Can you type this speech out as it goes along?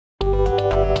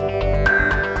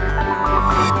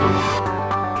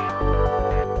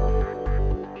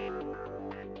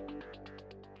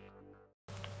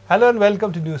Hello and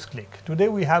welcome to NewsClick. Today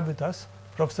we have with us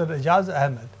Professor Ijaz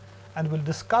Ahmed and we'll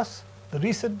discuss the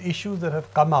recent issues that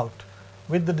have come out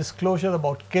with the disclosure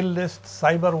about kill lists,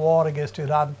 cyber war against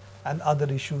Iran and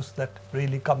other issues that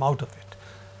really come out of it.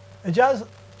 Ijaz,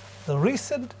 the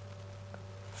recent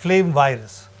flame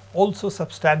virus also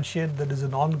substantiates there is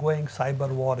an ongoing cyber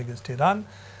war against Iran.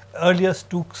 Earlier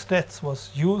Stuxnet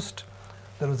was used.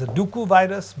 There was a Duku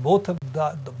virus. Both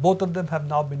of them have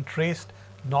now been traced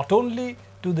not only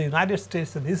to the United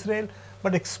States and Israel,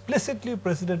 but explicitly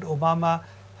President Obama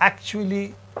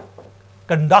actually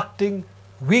conducting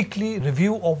weekly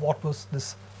review of what the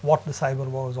cyber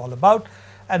war was all about.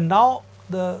 And now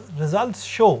the results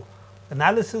show,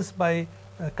 analysis by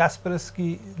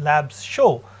Kaspersky Labs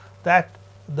show that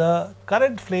the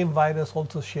current flame virus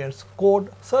also shares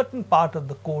code, certain part of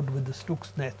the code with the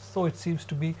Stuxnet. So it seems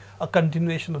to be a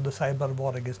continuation of the cyber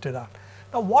war against Iran.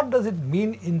 Now, what does it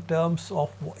mean in terms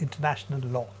of international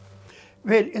law?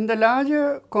 Well, in the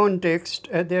larger context,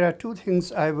 there are two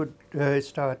things I would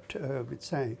start with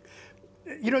saying.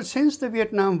 You know, since the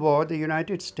Vietnam War, the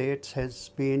United States has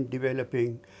been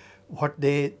developing what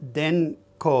they then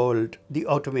called the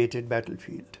automated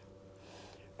battlefield.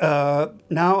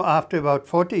 Now, after about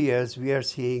 40 years, we are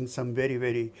seeing some very,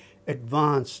 very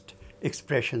advanced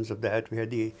expressions of that, where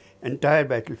the entire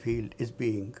battlefield is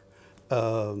being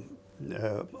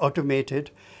automated,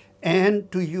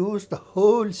 and to use the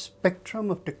whole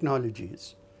spectrum of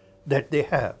technologies that they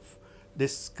have.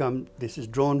 This is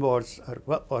drone wars are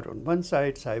on one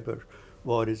side, cyber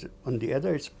war is on the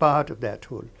other. It's part of that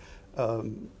whole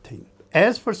thing.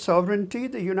 As for sovereignty,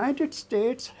 the United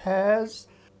States has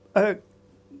a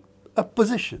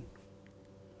position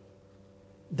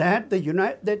that the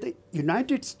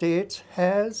United States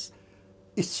has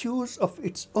issues of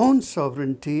its own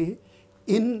sovereignty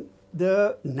in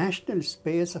the national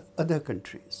space of other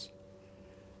countries.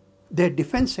 Their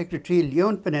Defense Secretary,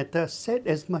 Leon Panetta, said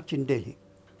as much in Delhi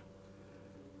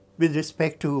with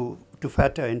respect to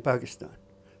Fatah in Pakistan,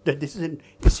 that this is an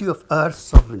issue of our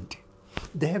sovereignty.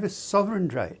 They have a sovereign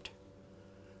right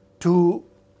to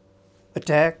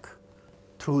attack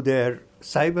through their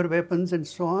cyber weapons and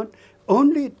so on.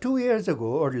 Only 2 years ago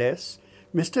or less,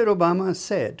 Mr. Obama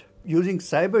said using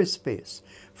cyberspace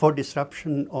for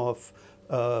disruption of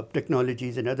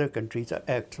technologies in other countries are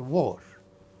acts of war.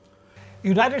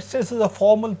 United States has a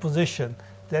formal position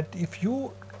that if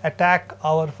you attack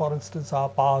for instance, our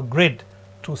power grid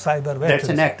through cyber weapons, that's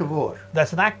an act of war.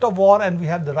 That's an act of war, and we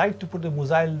have the right to put a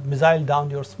missile down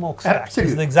your smokestack.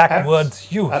 Absolutely. Is the exact words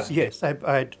used. Yes,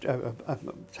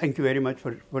 thank you very much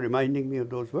for reminding me of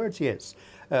those words. Yes,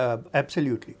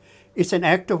 absolutely. It's an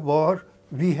act of war.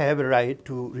 We have a right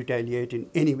to retaliate in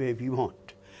any way we want.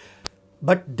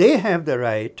 But they have the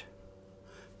right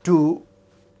to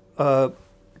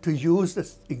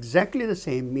use exactly the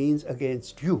same means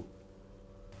against you.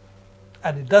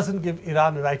 And it doesn't give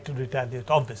Iran a right to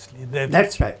retaliate, obviously.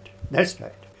 That's right. That's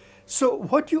right. So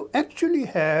what you actually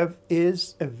have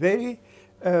is a very,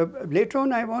 later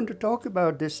on I want to talk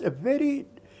about this, a very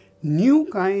new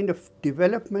kind of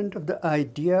development of the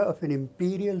idea of an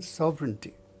imperial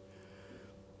sovereignty,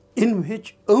 in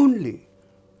which only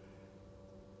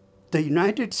the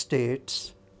United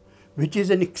States, which is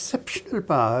an exceptional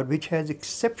power, which has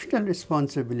exceptional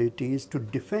responsibilities to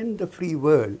defend the free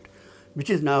world, which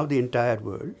is now the entire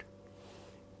world,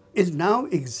 is now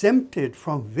exempted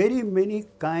from very many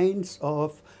kinds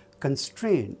of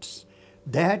constraints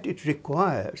that it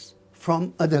requires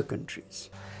from other countries.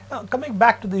 Now, coming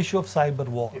back to the issue of cyber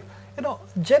war, you know,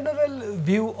 general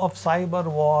view of cyber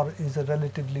war is a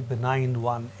relatively benign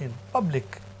one in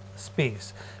public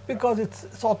space, because it's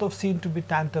sort of seen to be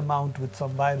tantamount with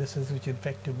some viruses which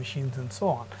infect your machines and so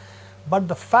on. But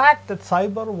the fact that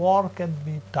cyber war can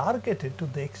be targeted to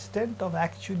the extent of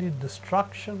actually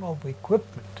destruction of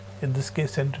equipment, in this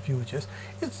case centrifuges,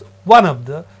 is one of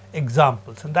the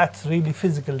examples, and that's really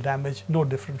physical damage, no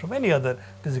different from any other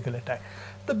physical attack.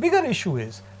 The bigger issue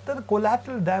is that the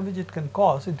collateral damage it can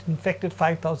cause. It infected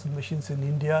 5,000 machines in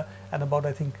India and about,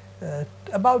 I think,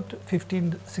 about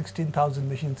 16,000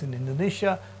 machines in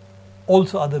Indonesia,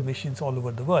 also other machines all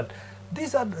over the world.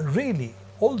 These are really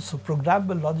also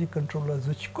programmable logic controllers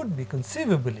which could be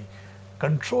conceivably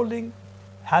controlling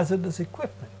hazardous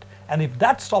equipment. And if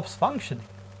that stops functioning,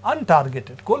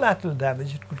 untargeted collateral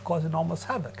damage, it could cause enormous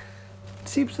havoc. It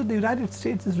seems that the United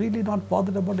States is really not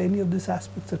bothered about any of these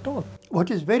aspects at all.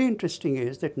 What is very interesting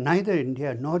is that neither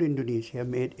India nor Indonesia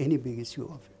made any big issue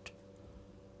of it.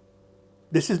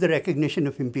 This is the recognition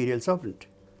of imperial sovereignty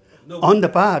on the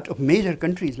part of major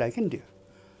countries like India,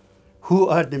 who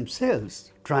are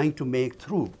themselves trying to make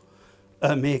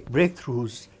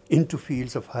breakthroughs into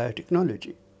fields of higher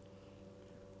technology.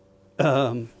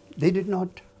 They did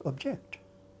not object,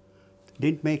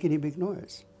 didn't make any big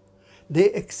noise.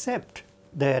 They accept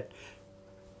that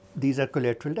these are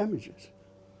collateral damages.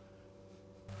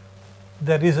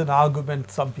 There is an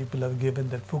argument some people have given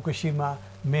that Fukushima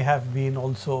may have been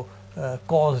also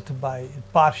caused by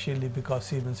partially because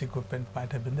Siemens equipment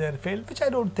might have been there failed, which I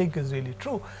don't think is really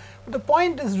true. But the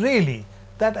point is really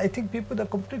that I think people are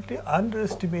completely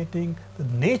underestimating the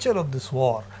nature of this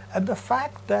war and the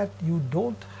fact that you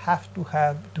don't have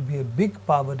to be a big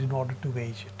power in order to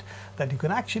wage it. That you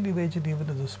can actually wage it even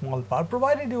as a small power,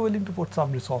 provided you're willing to put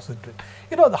some resources into it.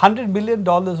 You know, the $100 million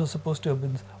was supposed to have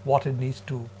been what it needs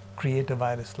to create a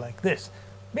virus like this.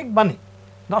 Big money,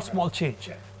 not small change.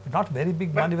 Not very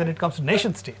big money when it comes to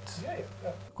nation states.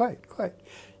 Quite.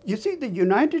 You see, the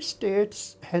United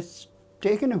States has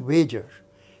taken a wager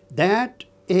that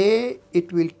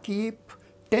it will keep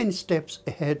 10 steps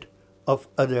ahead of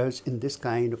others in this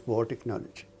kind of war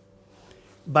technology.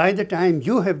 By the time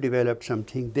you have developed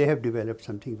something, they have developed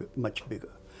something much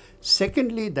bigger.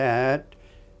 Secondly, that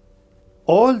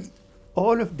all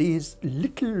of these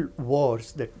little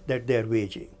wars that they are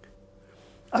waging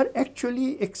are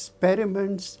actually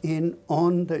experiments in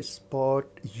on-the-spot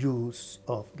use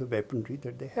of the weaponry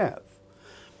that they have.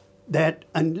 That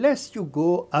unless you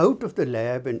go out of the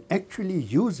lab and actually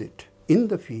use it in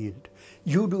the field,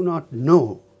 you do not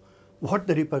know what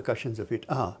the repercussions of it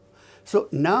are. So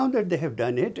now that they have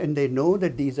done it and they know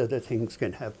that these other things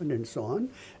can happen and so on,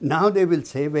 now they will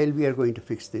say, well, we are going to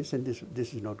fix this and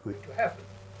this is not going to happen.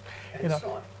 And so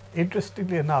on.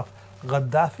 Interestingly enough,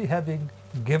 Gaddafi having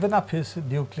given up his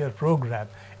nuclear program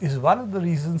is one of the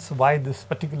reasons why this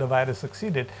particular virus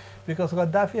succeeded, because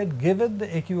Gaddafi had given the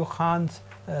AQ Khan's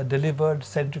delivered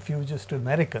centrifuges to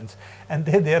Americans, and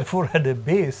they therefore had a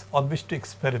base on which to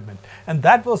experiment. And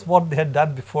that was what they had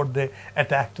done before they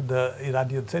attacked the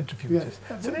Iranian centrifuges.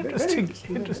 Yeah. It's an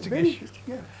interesting issue.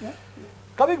 Yeah.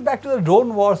 Coming back to the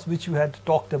drone wars which you had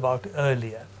talked about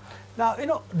earlier. Now, you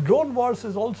know, drone wars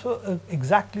is also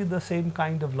exactly the same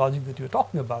kind of logic that you were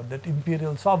talking about, that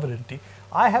imperial sovereignty.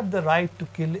 I have the right to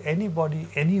kill anybody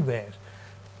anywhere,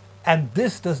 and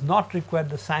this does not require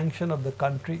the sanction of the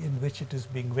country in which it is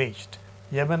being waged.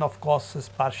 Yemen, of course, has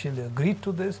partially agreed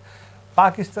to this.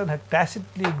 Pakistan had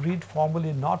tacitly agreed,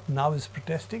 formally not, now is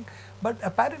protesting. But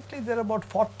apparently there are about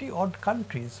 40 odd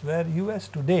countries where US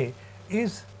today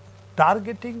is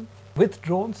targeting with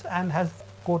drones and has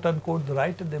quote unquote the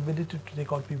right and the ability to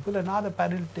take out people, and are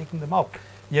apparently taking them out.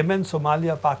 Yemen,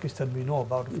 Somalia, Pakistan we know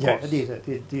about, of course. These are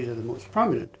the most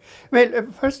prominent. Well,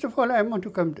 first of all, I want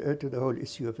to come to the whole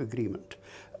issue of agreement.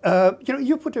 You know,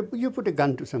 you put a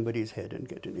gun to somebody's head and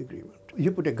get an agreement.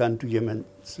 You put a gun to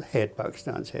Yemen's head,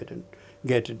 Pakistan's head, and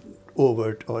get an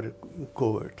overt or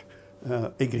covert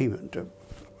agreement.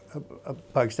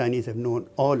 Pakistanis have known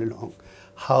all along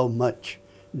how much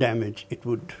damage it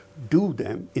would do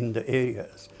them in the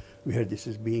areas where this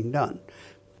is being done.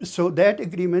 So that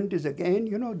agreement is again,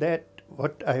 you know, that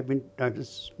what I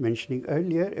was mentioning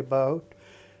earlier about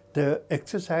the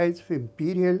exercise of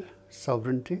imperial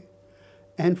sovereignty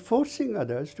and forcing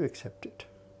others to accept it.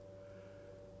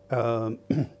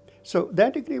 So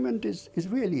that agreement is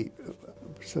really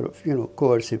sort of, you know,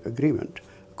 coercive agreement,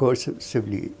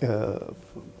 coercively.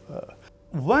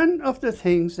 One of the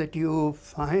things that you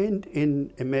find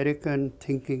in American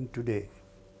thinking today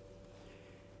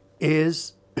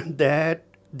is that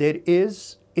there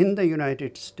is in the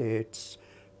United States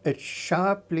a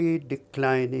sharply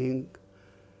declining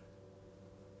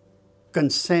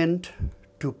consent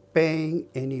to paying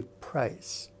any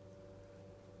price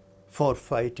for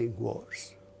fighting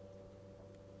wars.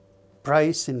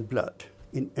 Price in blood,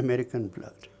 in American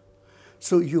blood.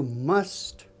 So you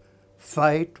must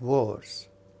fight wars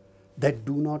that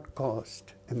do not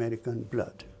cost American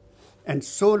blood. And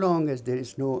so long as there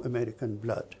is no American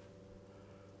blood,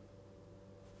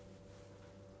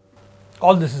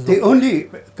 all this is the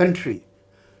only country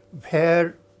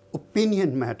where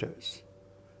opinion matters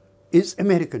is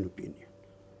American opinion.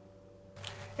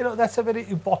 You know, that's a very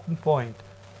important point.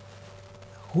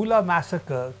 Hula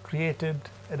massacre created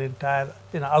an entire,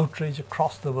 you know, outrage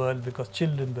across the world because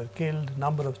children were killed,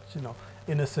 number of, you know,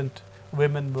 innocent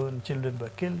women and children were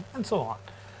killed, and so on.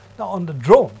 Now on the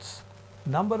drones,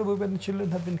 number of women and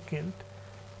children have been killed.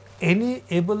 Any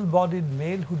able-bodied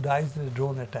male who dies in a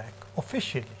drone attack,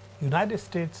 officially, United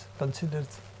States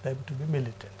considers them to be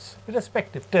militants,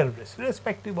 irrespective, terrorists,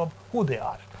 irrespective of who they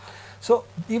are. So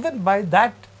even by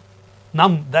that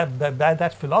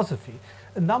philosophy,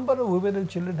 a number of women and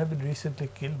children have been recently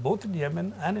killed, both in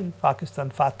Yemen and in Pakistan,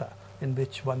 Fatah, in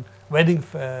which one wedding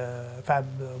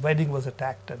was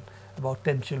attacked and about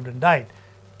 10 children died,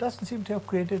 doesn't seem to have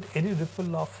created any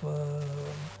ripple of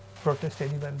protest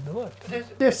anywhere in the world.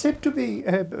 They're said to be,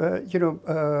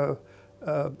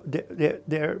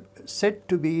 they're said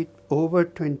to be over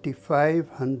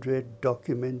 2,500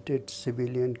 documented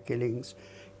civilian killings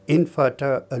in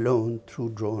Fatah alone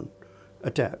through drone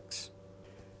attacks.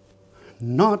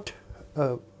 Not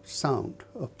a sound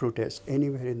of protest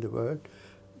anywhere in the world.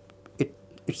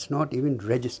 It's not even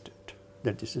registered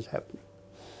that this is happening.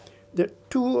 There are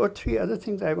 2 or 3 other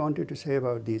things I wanted to say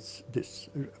about this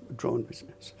drone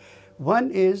business.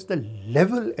 One is the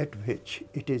level at which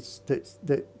it is,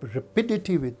 the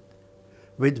rapidity with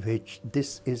which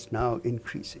this is now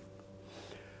increasing.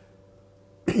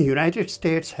 United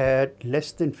States had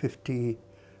less than 50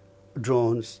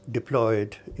 drones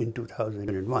deployed in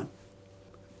 2001.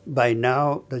 By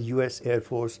now, the US Air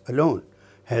Force alone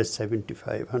has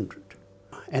 7,500.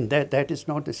 And that is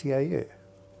not the CIA.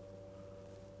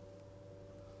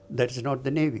 That is not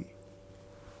the Navy,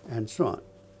 and so on.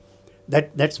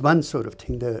 That's one sort of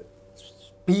thing, the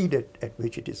speed at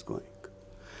which it is going.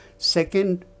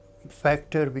 Second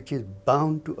factor which is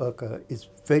bound to occur is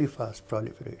very fast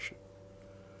proliferation.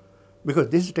 Because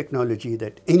this is technology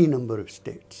that any number of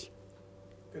states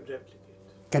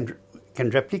can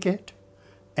replicate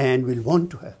and will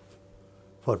want to have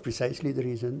for precisely the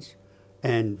reasons,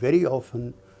 and very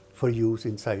often for use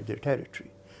inside their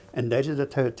territory. And that is the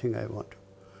third thing I want to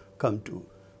come to.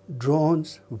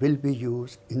 Drones will be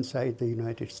used inside the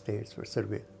United States for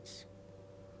surveillance.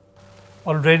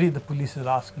 Already the police is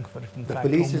asking for it. The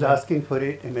police is asking for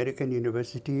it. American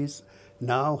universities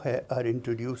now are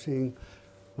introducing,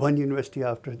 one university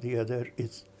after the other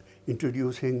is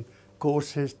introducing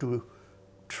courses to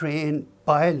train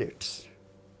pilots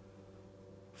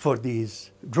for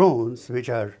these drones, which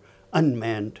are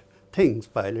unmanned things.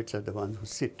 Pilots are the ones who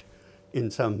sit in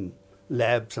some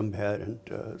lab somewhere and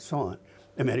so on.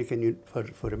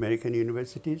 For American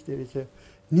universities, there is a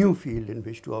new field in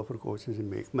which to offer courses and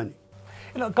make money.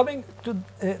 Coming to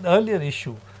the earlier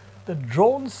issue, the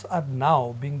drones are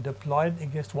now being deployed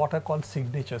against what are called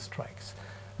signature strikes.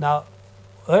 Now,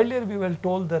 earlier we were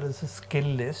told there is a skill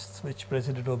list which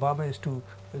President Obama is to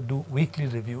do weekly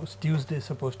reviews. Tuesday is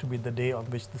supposed to be the day on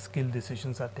which the skill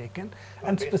decisions are taken,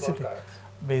 and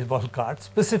baseball cards.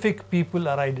 Specific people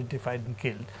are identified and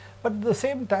killed. But at the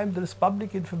same time, there is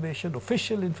public information,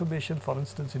 official information, for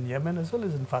instance, in Yemen as well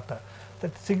as in Fatah,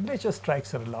 that signature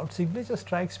strikes are allowed. Signature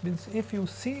strikes means if you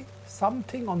see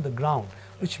something on the ground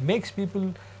which makes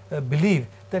people believe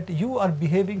that you are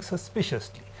behaving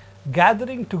suspiciously,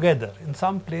 gathering together in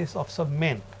some place of some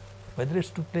men, whether it's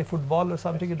to play football or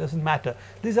something, it doesn't matter.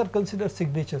 These are considered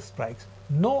signature strikes.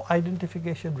 No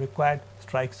identification required,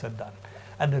 strikes are done.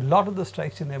 And a lot of the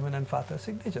strikes in Yemen and Fatah are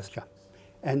signature strikes.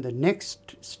 And the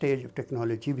next stage of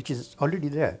technology, which is already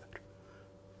there,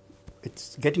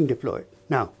 it's getting deployed.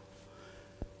 Now,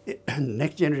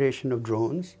 next generation of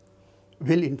drones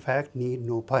will in fact need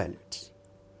no pilots.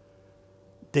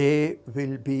 They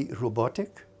will be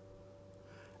robotic,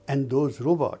 and those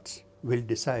robots will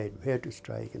decide where to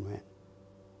strike and when.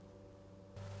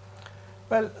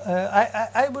 Well,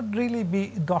 I would really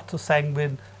be not so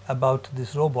sanguine about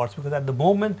these robots, because at the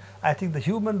moment I think the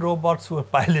human robots who are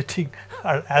piloting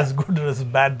are as good or as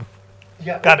bad.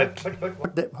 Yeah, correct.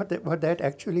 But what that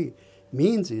actually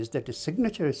means is that a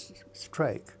signature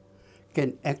strike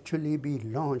can actually be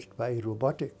launched by a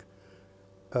robotic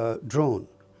drone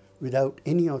without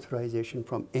any authorization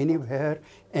from anywhere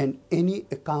and any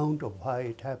account of why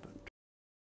it happened.